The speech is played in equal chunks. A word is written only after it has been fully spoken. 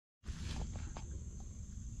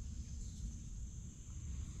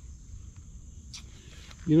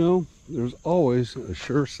You know, there's always a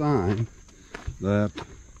sure sign that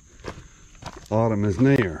autumn is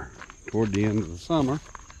near. Toward the end of the summer,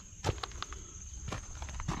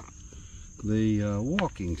 the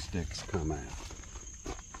walking sticks come out.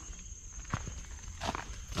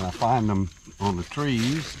 And I find them on the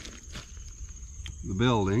trees, the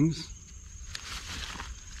buildings.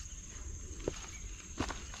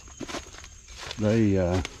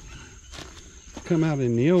 They come out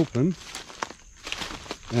in the open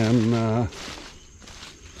and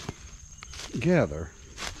gather.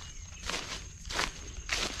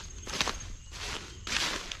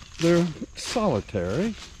 They're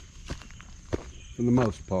solitary for the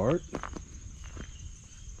most part.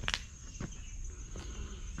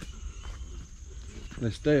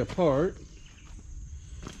 They stay apart,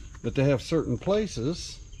 but they have certain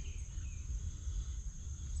places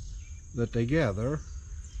that they gather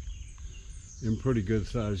in pretty good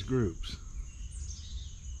sized groups.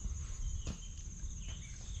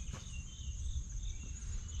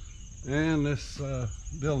 And this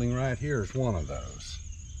building right here is one of those.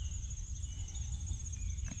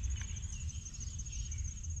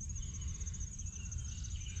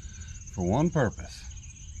 For one purpose.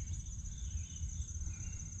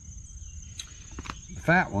 The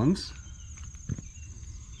fat ones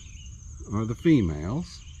are the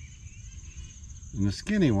females, and the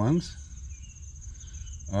skinny ones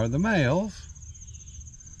are the males,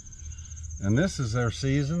 and this is their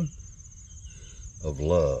season of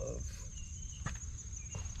love.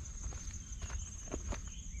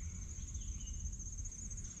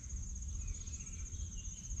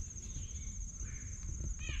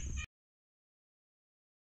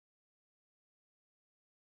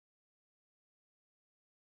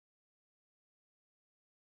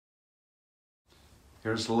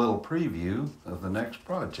 Here's a little preview of the next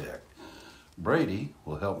project. Brady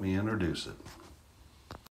will help me introduce it.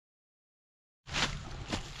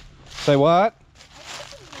 Say what?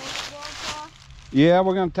 Yeah,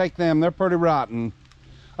 we're going to take them. They're pretty rotten.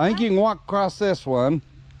 I think you can walk across this one.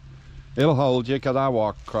 It'll hold you because I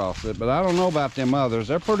walked across it, but I don't know about them others.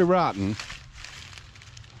 They're pretty rotten.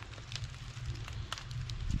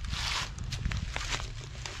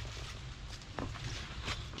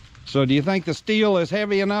 So do you think the steel is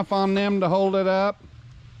heavy enough on them to hold it up?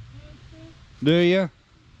 Mm-hmm. Do you?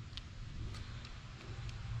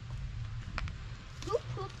 Who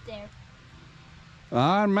pooped there?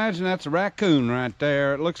 I imagine that's a raccoon right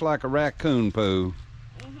there. It looks like a raccoon poo.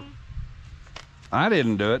 Mm-hmm. I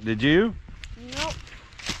didn't do it, did you? Nope.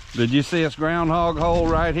 Did you see this groundhog hole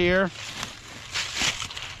right here?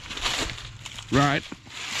 Right.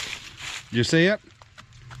 Did you see it?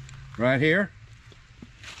 Right here?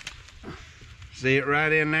 See it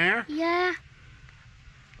right in there? Yeah.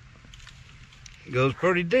 It goes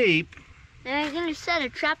pretty deep. And I'm gonna set a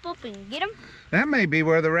trap up and get them. That may be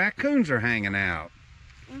where the raccoons are hanging out.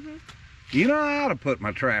 Mm-hmm. You know, I ought to put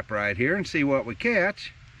my trap right here and see what we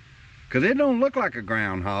catch. Because it don't look like a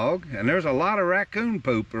groundhog, and there's a lot of raccoon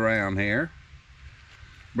poop around here.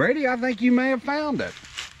 Brady, I think you may have found it.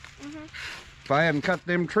 Mm-hmm. If I hadn't cut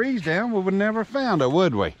them trees down, we would never found it,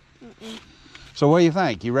 would we? Mm-mm. So what do you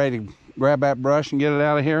think? You ready to grab that brush and get it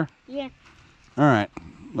out of here? Yeah. All right,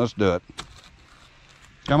 let's do it.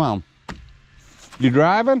 Come on. You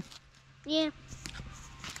driving? Yeah.